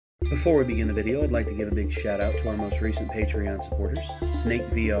Before we begin the video, I'd like to give a big shout out to our most recent Patreon supporters, Snake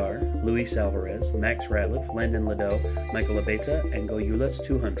VR, Luis Alvarez, Max Ratliff, Landon Ladeau, Michael Abeta, and Goyulas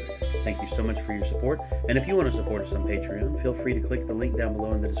 200. Thank you so much for your support, and if you want to support us on Patreon, feel free to click the link down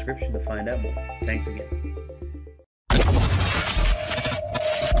below in the description to find out more. Thanks again.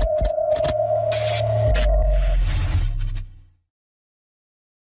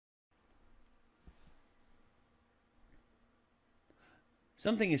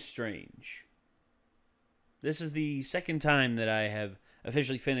 Something is strange. This is the second time that I have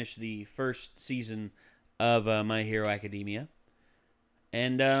officially finished the first season of My Hero Academia.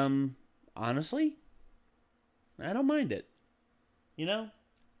 And, honestly, I don't mind it. You know?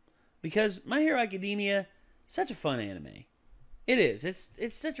 Because My Hero Academia is such a fun anime. It is.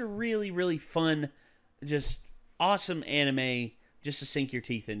 It's such a really, really fun, just awesome anime just to sink your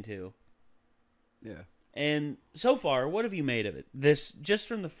teeth into. Yeah. And so far, what have you made of it? This, just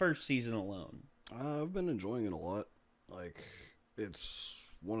from the first season alone. I've been enjoying it a lot. Like, it's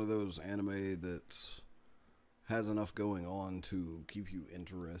one of those anime that has enough going on to keep you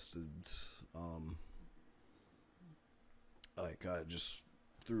interested. Like, just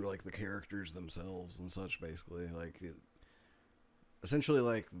through, like, the characters themselves and such, basically. Like, essentially,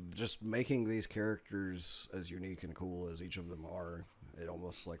 like, just making these characters as unique and cool as each of them are, it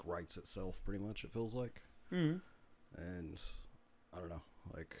almost, like, writes itself, pretty much, it feels like. Mm-hmm. And, I don't know,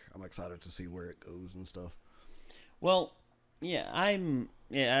 like, I'm excited to see where it goes and stuff. Well, yeah, I'm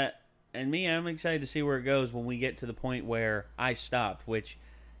excited to see where it goes when we get to the point where I stopped, which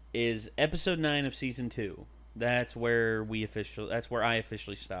is episode 9 of season 2. That's where I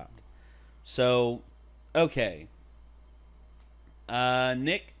officially stopped. So, okay.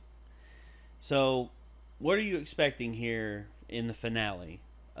 Nick, so what are you expecting here in the finale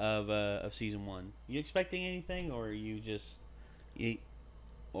of season 1? You expecting anything, or are you just I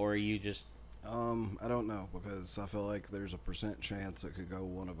don't know, because I feel like there's a % chance it could go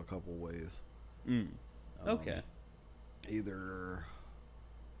one of a couple ways. Okay. Either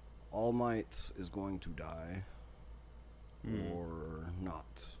All Might is going to die, or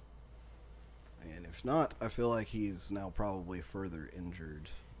not. And if not, I feel like he's now probably further injured,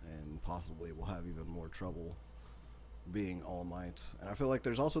 and possibly will have even more trouble being All Might. And I feel like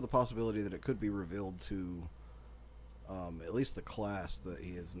there's also the possibility that it could be revealed to at least the class that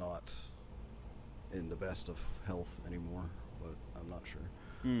he is not in the best of health anymore, but I'm not sure.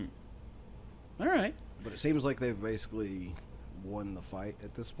 All right. But it seems like they've basically won the fight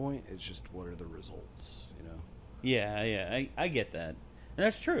at this point. It's just, what are the results, you know? Yeah, I get that. And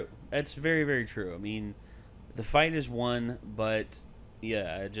that's true. That's very, very true. I mean, the fight is won, but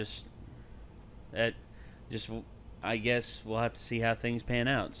yeah, I guess we'll have to see how things pan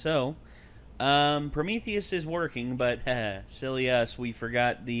out. So, Prometheus is working, but silly us, we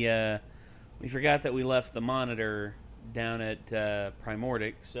forgot that we left the monitor down at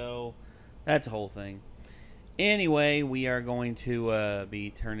Primordic, so that's a whole thing. Anyway, we are going to be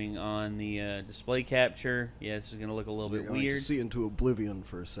turning on the display capture. Yeah, this is going to look a little bit weird. To see into oblivion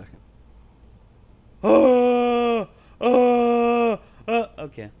for a second.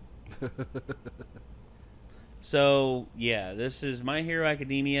 Okay. So, yeah, this is My Hero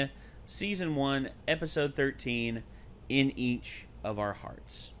Academia, Season 1, Episode 13, In Each of Our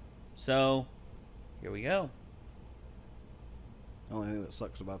Hearts. So, here we go. The only thing that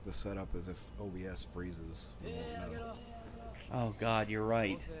sucks about this setup is if OBS freezes. We won't know. Oh, God, you're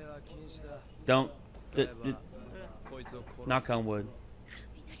right. Don't. Knock on wood.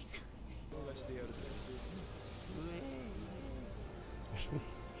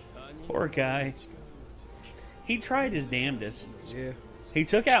 Poor guy. He tried his damnedest. Yeah. He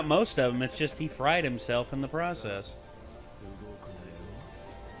took out most of them. It's just he fried himself in the process.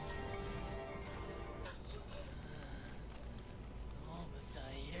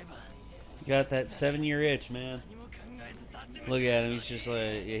 He got that 7-year itch, man. Look at him. He's just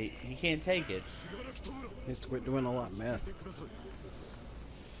like, he can't take it. He's doing a lot of meth.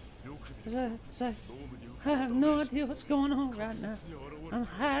 I have no idea what's going on right now. I'm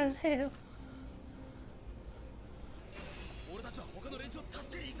high as hell.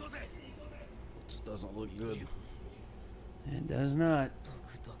 This doesn't look good. It does not.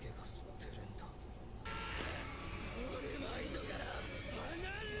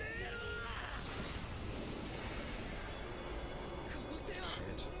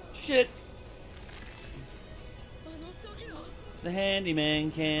 Shit. The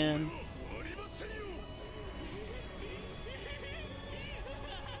handyman can.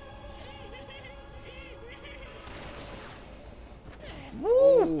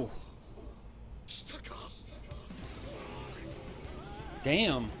 Woo!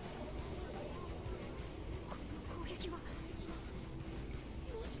 Damn.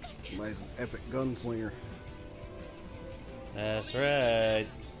 Somebody's an epic gunslinger. That's right.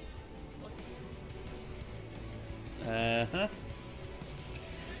 Uh-huh.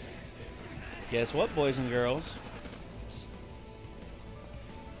 Guess what, boys and girls?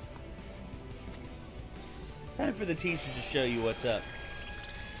 It's time for the teacher to show you what's up.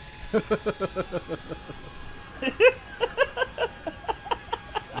 I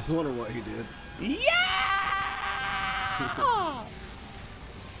just wonder what he did. Yeah!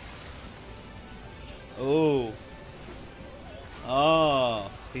 Oh. Oh.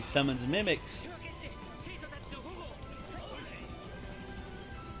 He summons mimics.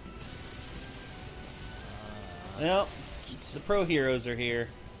 Well, the pro heroes are here.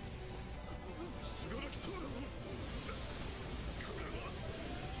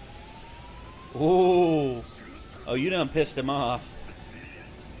 Ooh. Oh, you done pissed him off.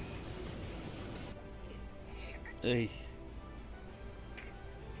 Ugh.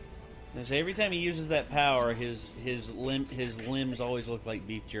 So every time he uses that power, his limbs always look like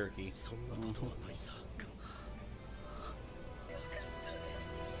beef jerky.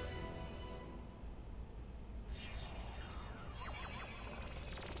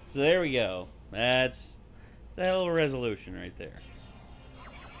 So there we go. That's a hell of a resolution right there.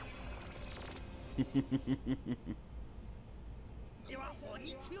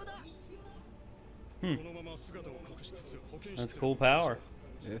 That's cool power.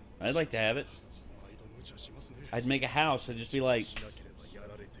 Yeah. I'd like to have it. I'd make a house and just be like,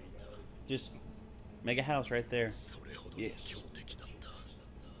 just make a house right there. Yes.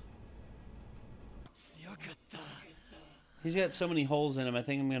 He's got so many holes in him, I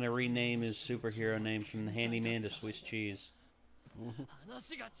think I'm going to rename his superhero name from the Handyman to Swiss Cheese.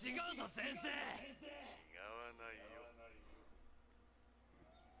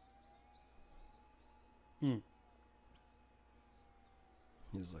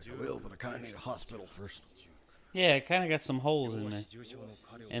 He's like, I will, but I kind of need a hospital first. Yeah, I kind of got some holes in me.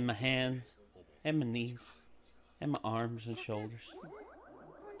 In my hands, and my knees, and my arms and shoulders.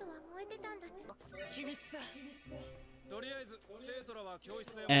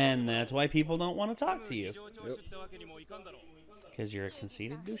 And that's why people don't want to talk to you. Because you're a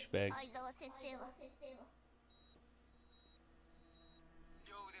conceited douchebag.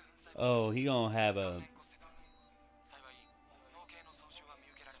 Oh, he gonna have a...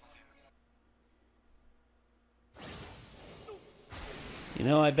 You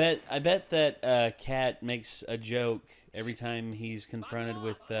know, I bet that Cat makes a joke every time he's confronted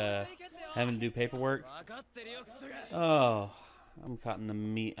with having to do paperwork. Oh, I'm caught in the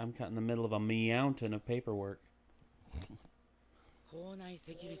middle of a mountain of paperwork.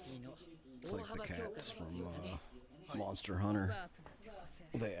 It's like the cats from Monster Hunter.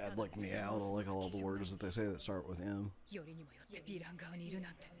 They add like meow to like all the words that they say that start with M.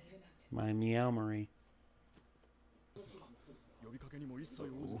 My Meow Marie.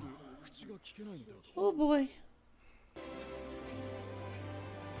 Oh boy.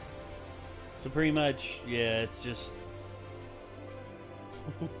 So pretty much, yeah, it's just...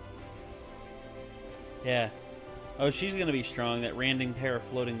 yeah. Oh, she's gonna be strong, that random pair of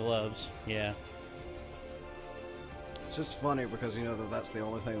floating gloves. Yeah. It's just funny because you know that's the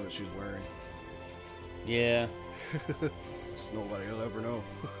only thing that she's wearing. Yeah. Just nobody will ever know.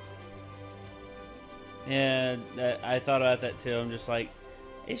 Yeah, I thought about that too. I'm just like,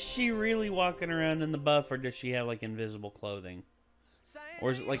 is she really walking around in the buff, or does she have like invisible clothing?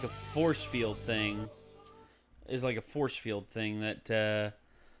 Or is it like a force field thing? Is like a force field thing that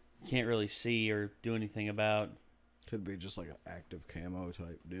you can't really see or do anything about? Could be just like an active camo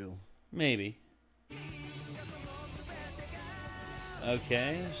type deal. Maybe.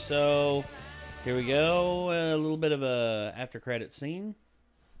 Okay, so here we go. A little bit of a after credit scene.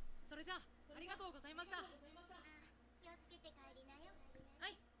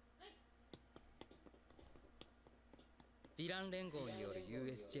ヴィラン連合による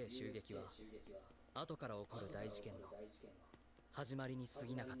USJ 襲撃は後から起こる大事件の始まりに過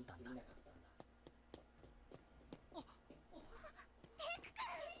ぎなかったんだ。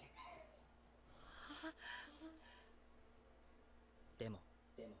でも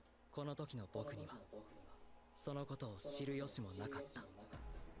この時の僕にはそのことを知る由もなかった。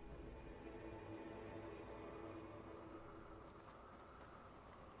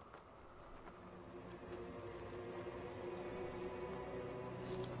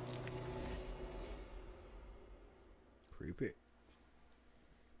Creepy.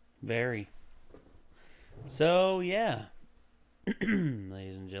 Very. So, yeah.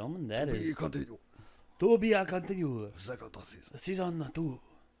 Ladies and gentlemen, that is... To be continued. Season 2.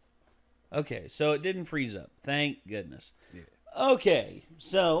 Okay, so it didn't freeze up. Thank goodness. Yeah. Okay,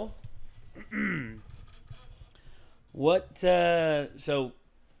 so So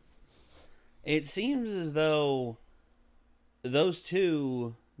it seems as though those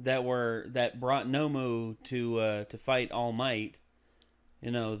two that brought Nomu to fight All Might,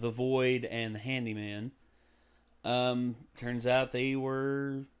 the Void and the Handyman, turns out they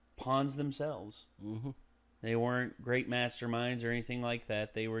were pawns themselves. Mm-hmm. They weren't great masterminds or anything like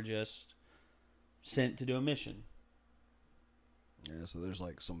that. They were just sent to do a mission. Yeah, so there's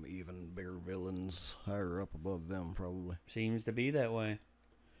like some even bigger villains higher up above them, probably. Seems to be that way.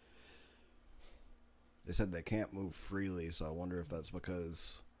 They said they can't move freely, so I wonder if that's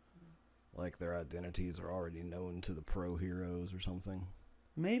because, like, their identities are already known to the pro heroes or something.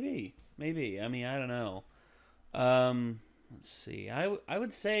 Maybe. I mean, I don't know. Let's see. I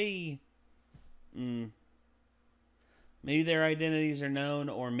would say, maybe their identities are known,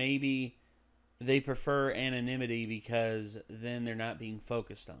 or maybe they prefer anonymity because then they're not being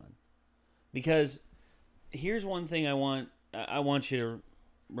focused on. Because here's one thing I want you to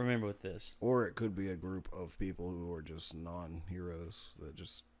remember with this. Or it could be a group of people who are just non-heroes that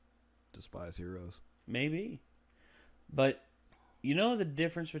just despise heroes. Maybe. But you know the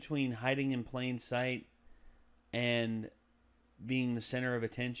difference between hiding in plain sight and being the center of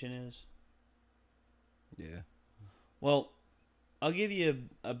attention is? Yeah. Well, I'll give you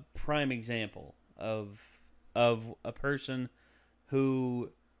a prime example of a person who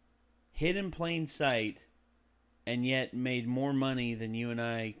hid in plain sight and yet made more money than you and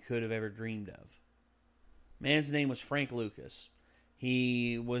I could have ever dreamed of. Man's name was Frank Lukas.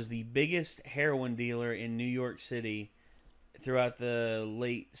 He was the biggest heroin dealer in New York City throughout the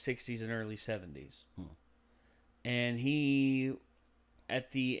late 60s and early 70s. And he,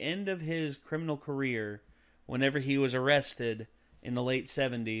 at the end of his criminal career, whenever he was arrested in the late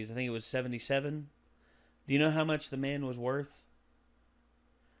 70s, I think it was 77, do you know how much the man was worth?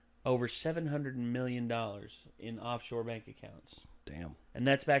 Over $700 million in offshore bank accounts. Damn. And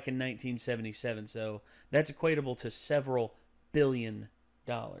that's back in 1977, so that's equatable to several $billion.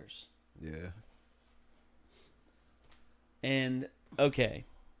 Yeah. And, okay.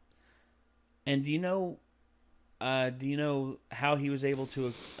 And do you know how he was able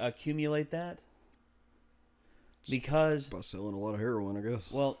to accumulate that? Because by selling a lot of heroin, I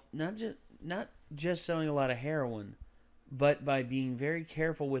guess. Well, not just selling a lot of heroin, but by being very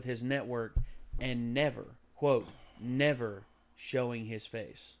careful with his network and never, quote, never showing his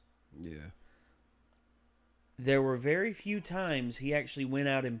face. Yeah. There were very few times he actually went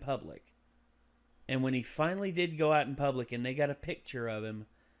out in public. And when he finally did go out in public and they got a picture of him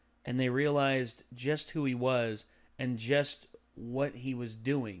and they realized just who he was and just what he was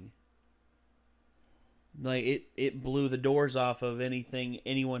doing, like it blew the doors off of anything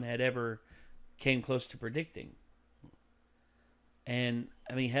anyone had ever came close to predicting. And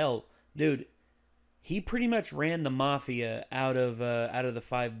I mean, hell, dude, he pretty much ran the mafia out of the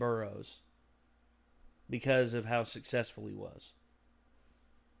 5 boroughs because of how successful he was,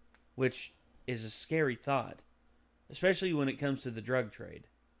 which is a scary thought, especially when it comes to the drug trade.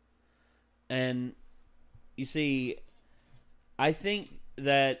 And you see, I think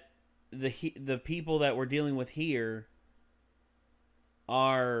that the people that we're dealing with here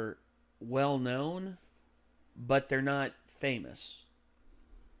are well known, but they're not famous.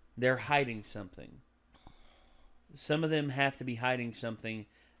 They're hiding something. Some of them have to be hiding something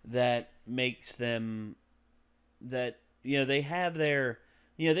that makes them that they have their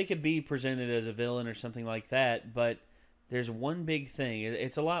they could be presented as a villain or something like that, but there's one big thing.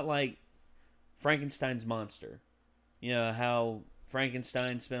 It's a lot like Frankenstein's monster. You know how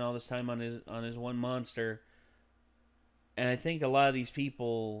Frankenstein spent all this time on his one monster, and I think a lot of these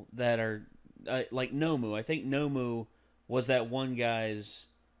people that are like Nomu. I think Nomu was that one guy's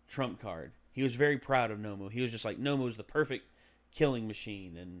trump card. He was very proud of Nomu. He was just like, Nomu's the perfect killing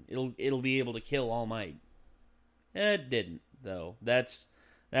machine, and it'll be able to kill All Might. It didn't, though. That's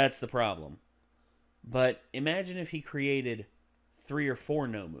the problem. But imagine if he created 3 or 4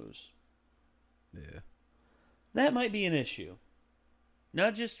 Nomus. Yeah. That might be an issue.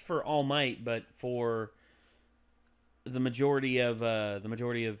 Not just for All Might, but for the majority of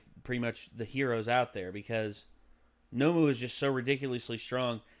pretty much the heroes out there, because Nomu is just so ridiculously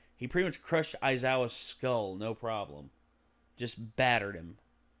strong. He pretty much crushed Aizawa's skull, no problem. Just battered him.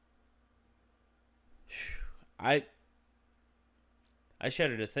 I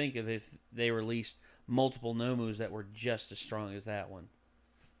shudder to think of if they released multiple Nomus that were just as strong as that one.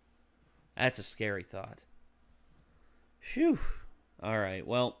 That's a scary thought. Phew. All right,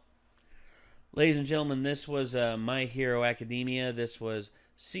 well, ladies and gentlemen, this was My Hero Academia. This was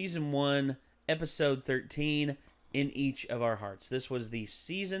Season 1, Episode 13, In Each of Our Hearts. This was the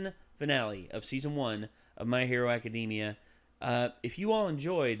season finale of Season 1 of My Hero Academia. If you all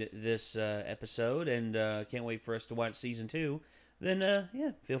enjoyed this episode and can't wait for us to watch Season 2, then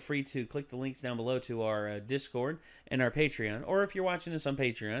feel free to click the links down below to our Discord and our Patreon. Or if you're watching this on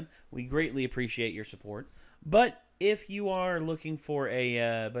Patreon, we greatly appreciate your support. But if you are looking for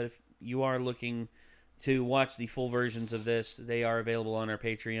to watch the full versions of this, they are available on our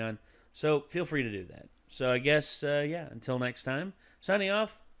Patreon. So feel free to do that. So I guess, until next time, signing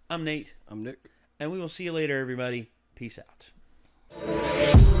off, I'm Nate. I'm Nick. And we will see you later, everybody. Peace out.